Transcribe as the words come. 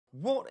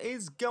What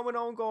is going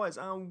on, guys,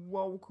 and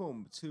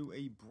welcome to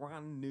a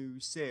brand new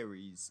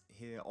series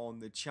here on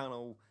the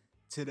channel.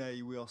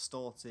 Today we are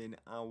starting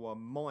our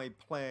My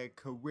Player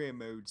Career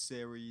Mode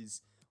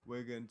series.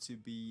 We're going to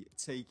be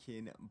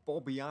taking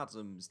Bobby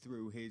Adams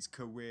through his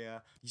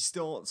career. He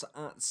starts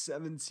at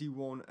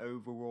 71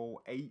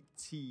 overall,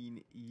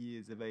 18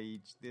 years of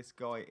age. This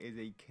guy is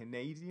a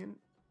Canadian,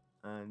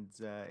 and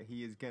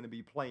he is going to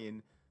be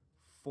playing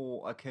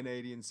for a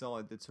Canadian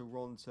side, the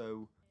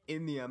Toronto,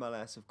 in the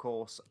MLS, of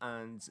course,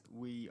 and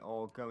we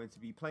are going to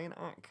be playing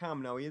at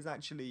cam. Now, he is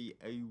actually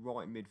a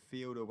right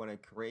midfielder when I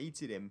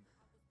created him,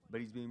 but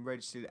he's been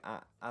registered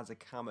as a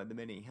cam at the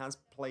minute. He has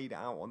played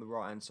out on the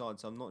right-hand side,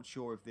 so I'm not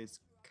sure if this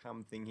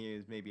cam thing here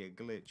is maybe a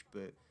glitch,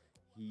 but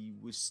he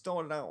was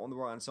started out on the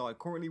right-hand side,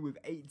 currently with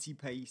 80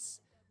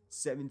 pace,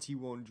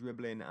 71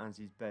 dribbling as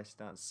his best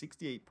stats,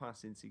 68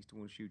 passing,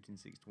 61 shooting,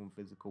 61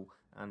 physical,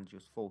 and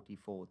just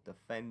 44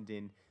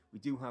 defending. We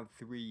do have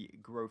 3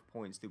 growth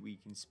points that we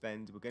can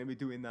spend. We're going to be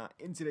doing that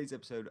in today's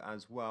episode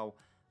as well.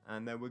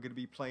 And then we're going to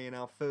be playing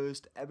our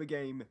first ever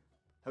game,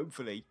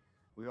 hopefully.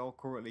 We are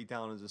currently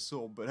down as a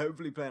sub, but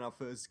hopefully playing our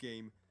first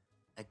game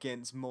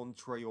against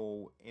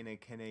Montreal in a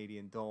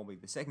Canadian derby.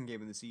 The second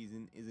game of the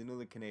season is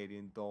another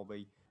Canadian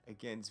derby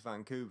against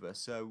Vancouver.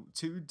 So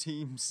 2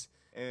 teams,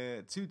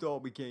 2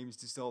 derby games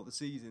to start the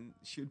season.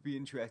 Should be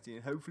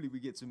interesting. Hopefully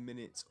we get some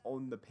minutes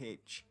on the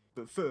pitch.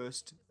 But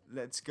first,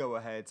 let's go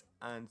ahead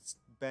and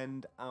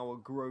spend our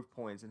growth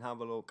points and have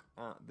a look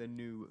at the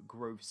new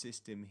growth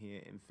system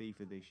here in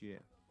FIFA this year.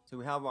 So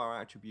we have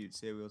our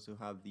attributes here. We also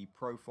have the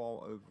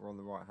profile over on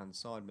the right hand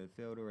side.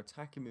 Midfielder,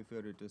 attacking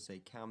midfielder, does say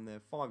cam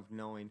there, 5'9",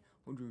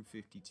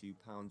 152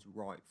 pounds,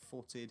 right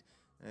footed.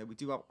 We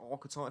do have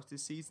archetypes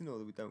this season,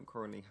 although we don't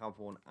currently have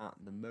one at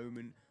the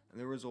moment. And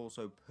there is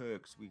also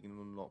perks. We can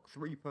unlock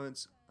 3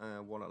 perks,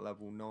 one at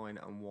level 9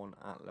 and one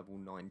at level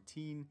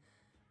 19.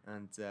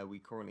 And we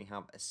currently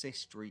have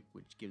assist streak,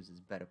 which gives us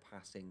better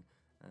passing.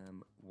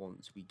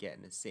 Once we get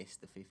an assist,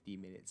 the 15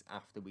 minutes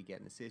after we get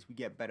an assist, we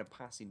get better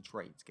passing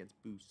traits, gets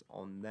boost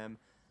on them.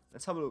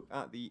 Let's have a look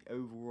at the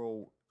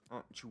overall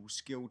actual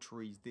skill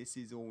trees. This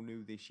is all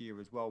new this year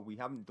as well. We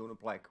haven't done a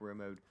player career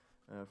mode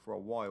for a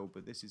while,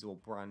 but this is all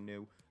brand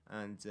new.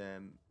 And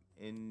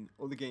in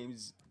other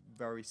games,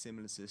 very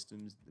similar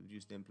systems. They've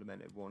just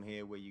implemented one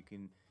here where you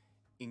can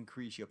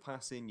increase your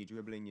passing, your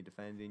dribbling, your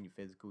defending, your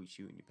physical, your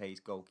shooting, your pace,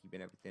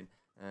 goalkeeping, everything.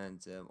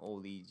 And all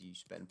these you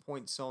spend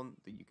points on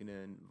that you can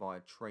earn via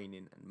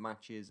training and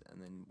matches.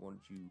 And then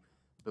once you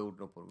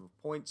build up enough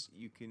points,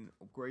 you can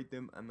upgrade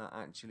them, and that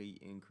actually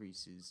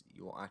increases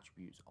your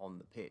attributes on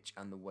the pitch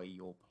and the way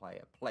your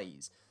player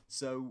plays.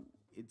 So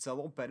it's a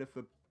lot better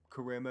for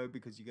career mode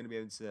because you're going to be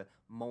able to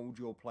mold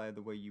your player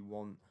the way you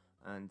want.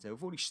 And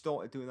we've already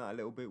started doing that a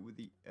little bit with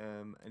the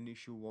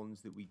initial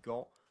ones that we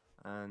got.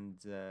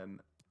 And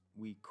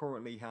we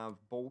currently have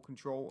ball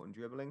control and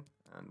dribbling,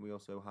 and we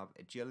also have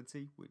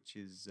agility, which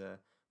is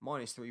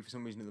 -3 for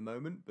some reason at the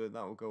moment, but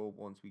that will go up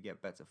once we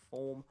get better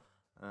form.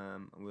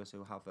 And we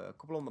also have a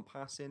couple on the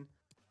passing,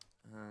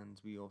 and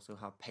we also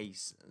have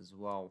pace as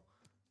well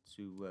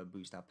to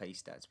boost our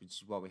pace stats,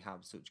 which is why we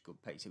have such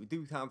good pace. So we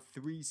do have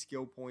 3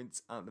 skill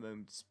points at the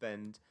moment to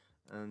spend,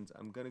 and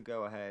I'm going to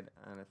go ahead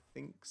and I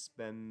think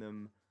spend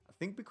them. I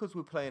think because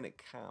we're playing at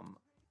cam,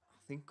 I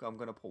think I'm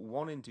going to put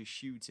 1 into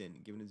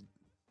shooting, giving us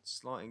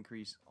slight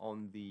increase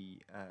on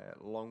the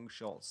long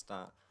shot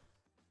stat.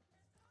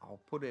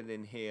 I'll put it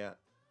in here.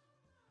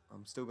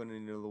 I'm still going to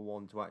need another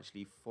 1 to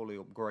actually fully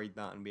upgrade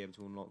that and be able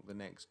to unlock the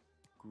next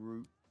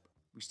group.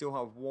 We still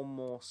have 1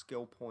 more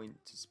skill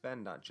point to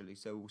spend actually,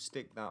 so we'll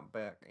stick that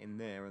back in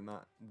there, and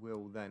that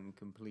will then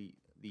complete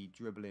the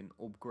dribbling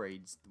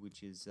upgrades,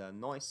 which is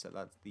nice. So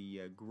that's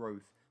the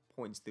growth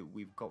points that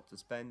we've got to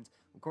spend.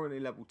 We're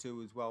currently level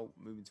 2 as well,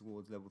 moving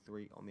towards level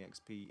 3 on the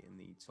XP in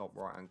the top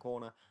right hand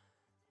corner.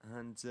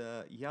 And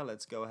yeah,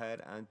 let's go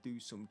ahead and do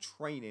some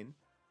training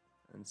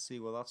and see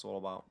what that's all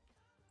about.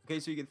 Okay,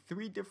 so you get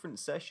 3 different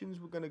sessions.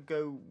 We're going to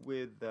go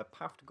with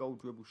path to goal,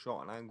 dribble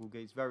shot, and angle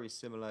gates. Very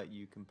similar.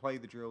 You can play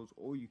the drills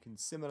or you can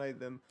simulate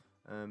them.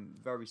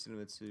 Very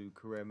similar to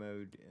career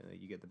mode.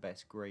 You get the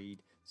best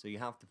grade. So you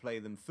have to play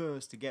them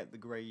first to get the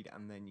grade,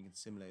 and then you can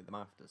simulate them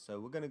after. So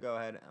we're going to go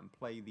ahead and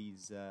play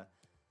these.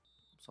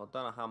 So I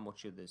don't know how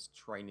much of this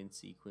training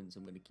sequence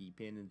I'm going to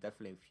keep in, and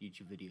definitely in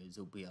future videos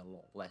there'll be a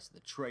lot less of the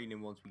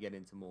training once we get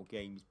into more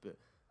games, but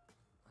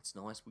that's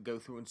nice. We go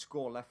through and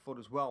score left foot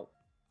as well.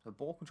 So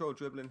ball control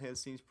dribbling here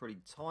seems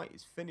pretty tight.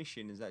 His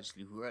finishing is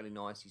actually really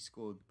nice. He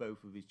scored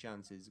both of his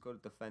chances. He's got a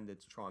defender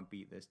to try and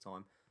beat this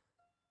time.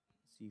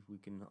 See if we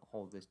can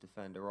hold this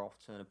defender off.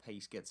 Turner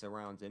pace gets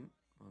around him.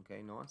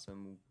 Okay, nice.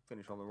 And we'll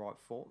finish on the right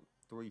foot.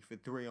 3 for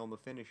 3 on the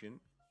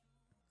finishing.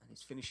 And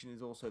his finishing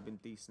has also been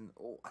decent.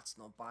 Oh, that's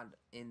not bad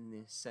in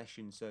this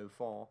session so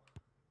far.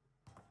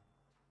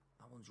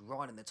 That one's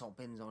right in the top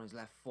bins on his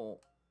left foot.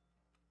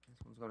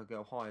 This one's got to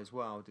go high as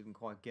well. Didn't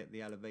quite get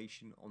the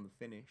elevation on the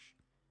finish.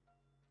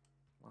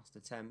 Last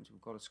attempt.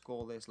 We've got to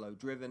score this. Low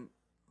driven.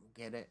 We'll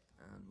get it.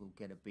 And we'll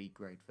get a B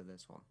grade for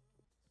this one.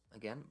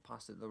 Again,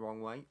 passed it the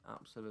wrong way.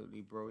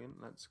 Absolutely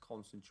brilliant. Let's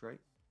concentrate.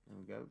 There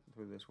we go,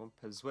 through this one.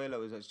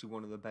 Pizzuelo is actually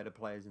one of the better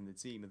players in the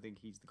team. I think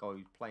he's the guy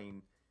who's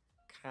playing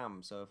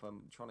cam. So if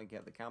I'm trying to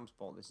get the cam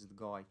spot, this is the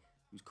guy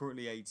who's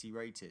currently 80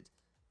 rated,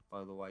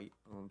 by the way.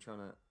 I'm trying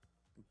to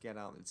get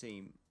out the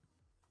team.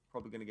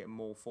 Probably going to get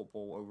more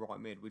football or right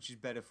mid, which is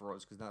better for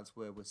us because that's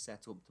where we're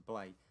set up to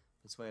play.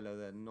 Pizzuelo,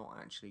 they're not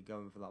actually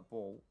going for that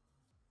ball.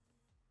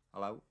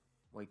 Hello?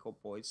 Wake up,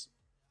 boys.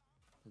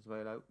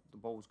 Pizzuelo, the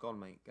ball's gone,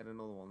 mate. Get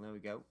another one. There we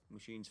go.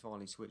 Machine's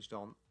finally switched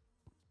on.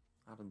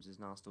 Adams is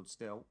now stood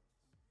still.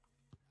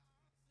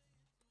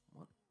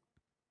 What?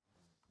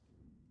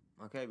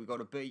 Okay, we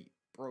got a beat.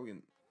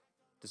 Brilliant.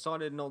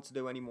 Decided not to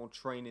do any more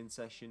training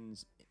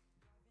sessions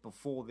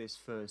before this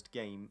first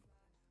game.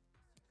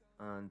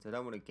 And I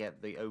don't want to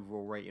get the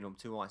overall rating up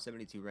too high.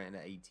 72 rating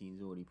at 18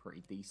 is already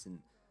pretty decent.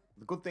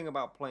 The good thing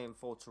about playing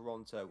for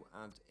Toronto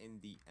and in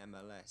the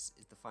MLS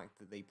is the fact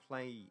that they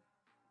play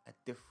a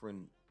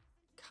different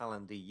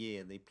calendar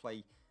year. They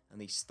play and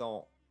they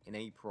start in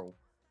April,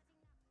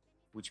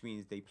 which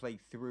means they play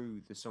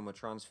through the summer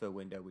transfer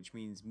window, which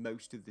means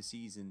most of the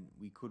season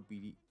we could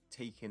be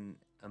taking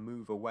a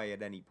move away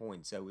at any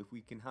point. So if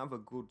we can have a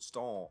good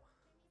start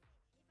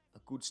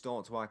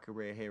to our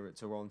career here at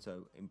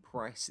Toronto,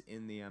 impress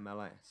in the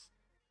MLS,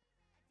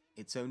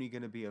 it's only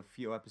going to be a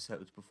few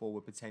episodes before we're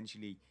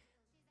potentially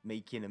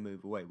making a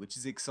move away, which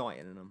is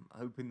exciting, and I'm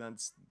hoping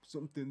that's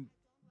something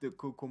that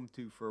could come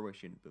to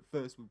fruition. But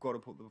first, we've got to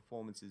put the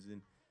performances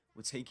in.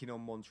 We're taking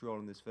on Montreal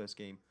in this first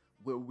game.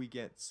 Will we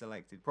get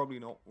selected? Probably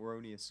not. We're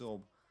only a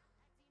sub.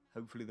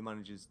 Hopefully the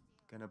manager's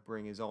going to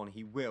bring us on.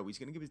 He will. He's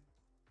going to give us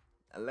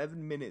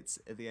 11 minutes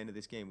at the end of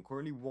this game. We're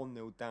currently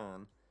 1-0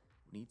 down.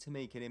 We need to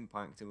make an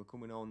impact, and we're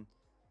coming on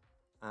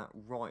at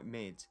right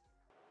mid.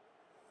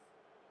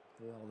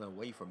 Well, they're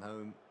away from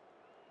home.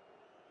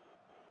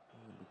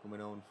 We're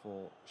coming on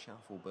for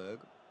Schaffelberg.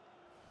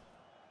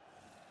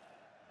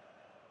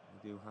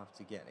 We do have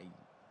to get a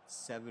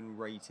 7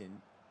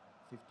 rating,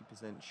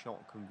 50%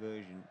 shot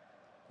conversion,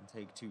 and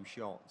take 2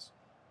 shots.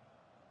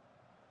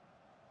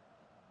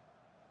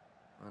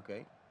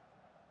 Okay,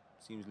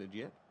 seems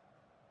legit.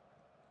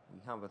 We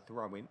have a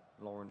throw-in.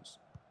 Lawrence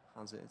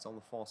has it. It's on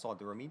the far side.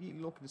 They're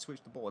immediately looking to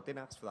switch the ball. I didn't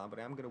ask for that, but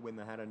I am going to win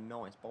the header.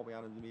 Nice. Bobby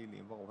Adams immediately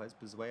involved. There's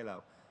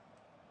Pizzuelo.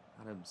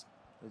 Adams.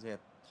 Jose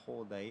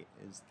Torde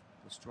is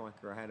the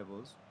striker ahead of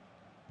us.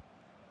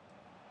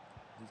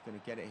 He's going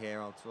to get it here,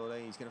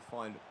 Altorde. He's going to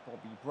find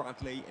Bobby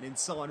Bradley, and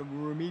inside,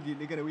 and we're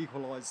immediately going to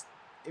equalise.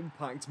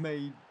 Impact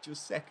made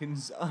just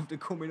seconds after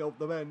coming off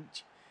the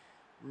bench.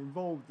 We're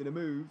involved in a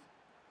move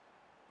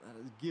that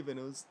has given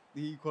us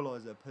the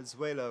equaliser.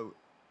 Pizzuelo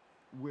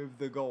with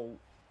the goal.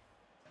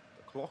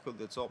 The clock at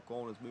the top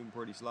corner is moving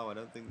pretty slow. I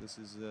don't think this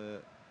is...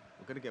 we're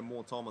going to get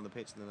more time on the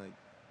pitch than I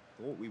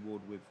thought we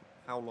would with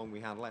how long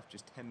we had left.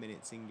 Just 10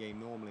 minutes in game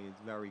normally is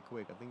very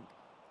quick. I think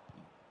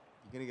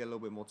you're going to get a little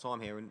bit more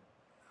time here, and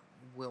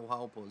will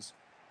help us.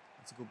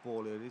 It's a good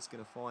ball. It is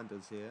going to find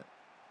us here.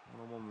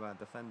 One-on-one with our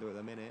defender at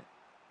the minute.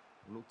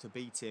 We'll look to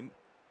beat him.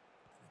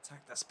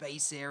 Attack the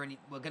space here, and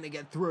we're going to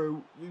get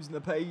through using the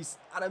pace.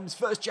 Adams,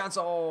 first chance.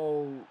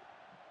 Oh!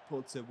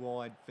 Puts it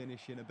wide.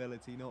 Finishing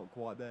ability not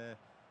quite there.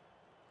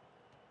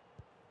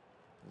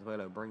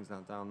 Pizzuelo brings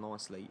that down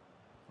nicely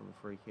from the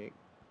free kick.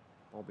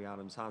 Bobby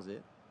Adams has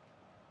it.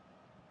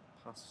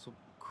 Pass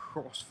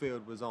cross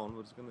field was on.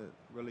 We're just going to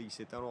release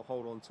it. Don't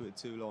hold on to it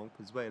too long.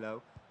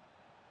 Pizzuelo.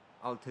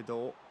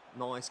 Altidore.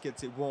 Nice.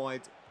 Gets it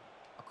wide.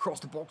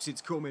 Across the box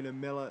it's coming,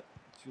 and Miller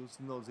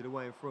just nods it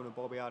away in front of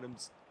Bobby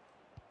Adams.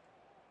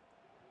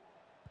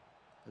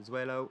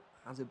 Pizzuelo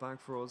has it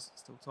back for us.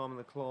 Still time on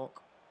the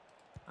clock.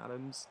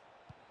 Adams.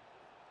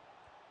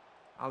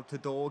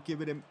 Altidore.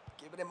 Give it him.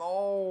 Give it him.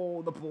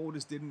 Oh, the ball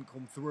just didn't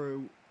come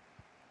through.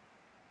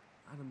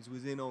 Adams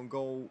was in on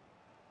goal.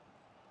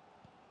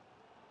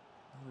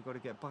 Now we've got to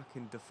get back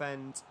and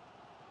defend.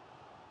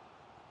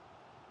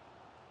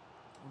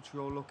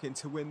 Montreal looking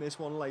to win this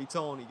one late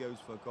on. He goes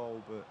for a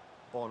goal, but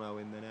Bono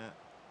in the net.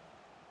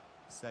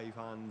 Save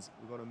hands.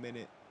 We've got a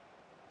minute.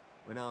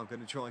 We're now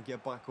going to try and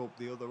get back up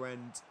the other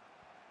end.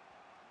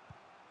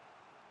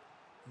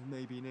 And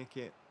maybe nick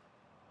it.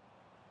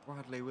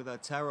 Bradley with a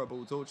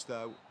terrible touch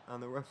though.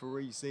 And the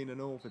referee's seen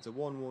enough. It's a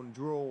 1-1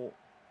 draw.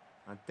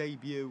 Our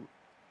debut.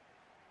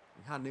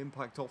 We had an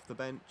impact off the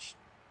bench.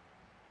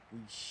 We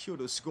should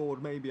have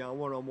scored maybe our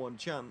one-on-one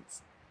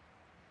chance.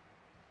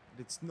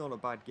 But it's not a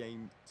bad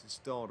game to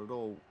start at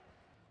all.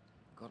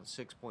 Got a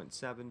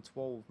 6.7,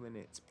 12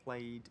 minutes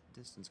played,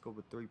 distance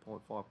covered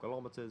 3.5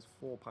 kilometers,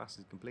 4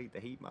 passes complete.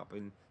 The heat map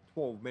in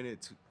 12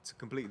 minutes to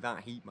complete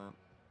that heat map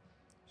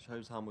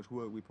shows how much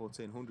work we put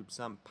in.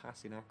 100%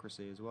 passing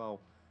accuracy as well.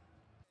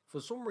 For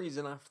some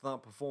reason after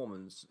that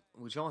performance,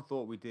 which I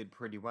thought we did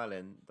pretty well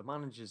in, the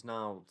manager's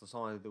now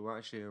decided that we're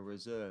actually a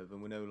reserve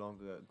and we're no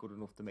longer good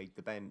enough to make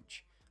the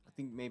bench. I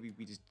think maybe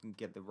we just didn't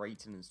get the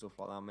rating and stuff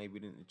like that. Maybe we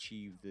didn't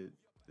achieve the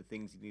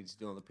things he needed to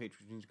do on the pitch,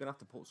 which means he's going to have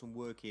to put some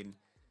work in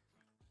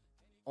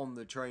on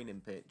the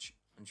training pitch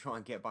and try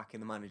and get back in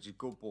the manager's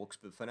good books.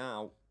 But for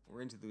now,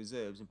 or into the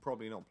reserves and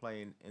probably not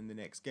playing in the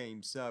next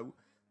game. So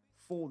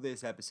for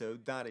this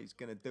episode, that is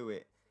going to do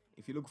it.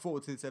 If you look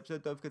forward to this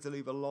episode, don't forget to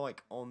leave a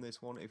like on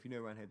this one. If you're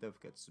new around here, don't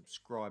forget to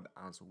subscribe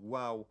as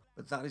well.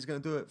 But that is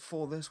going to do it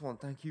for this one.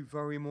 Thank you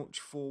very much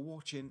for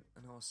watching,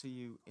 and I'll see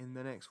you in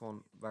the next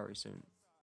one very soon.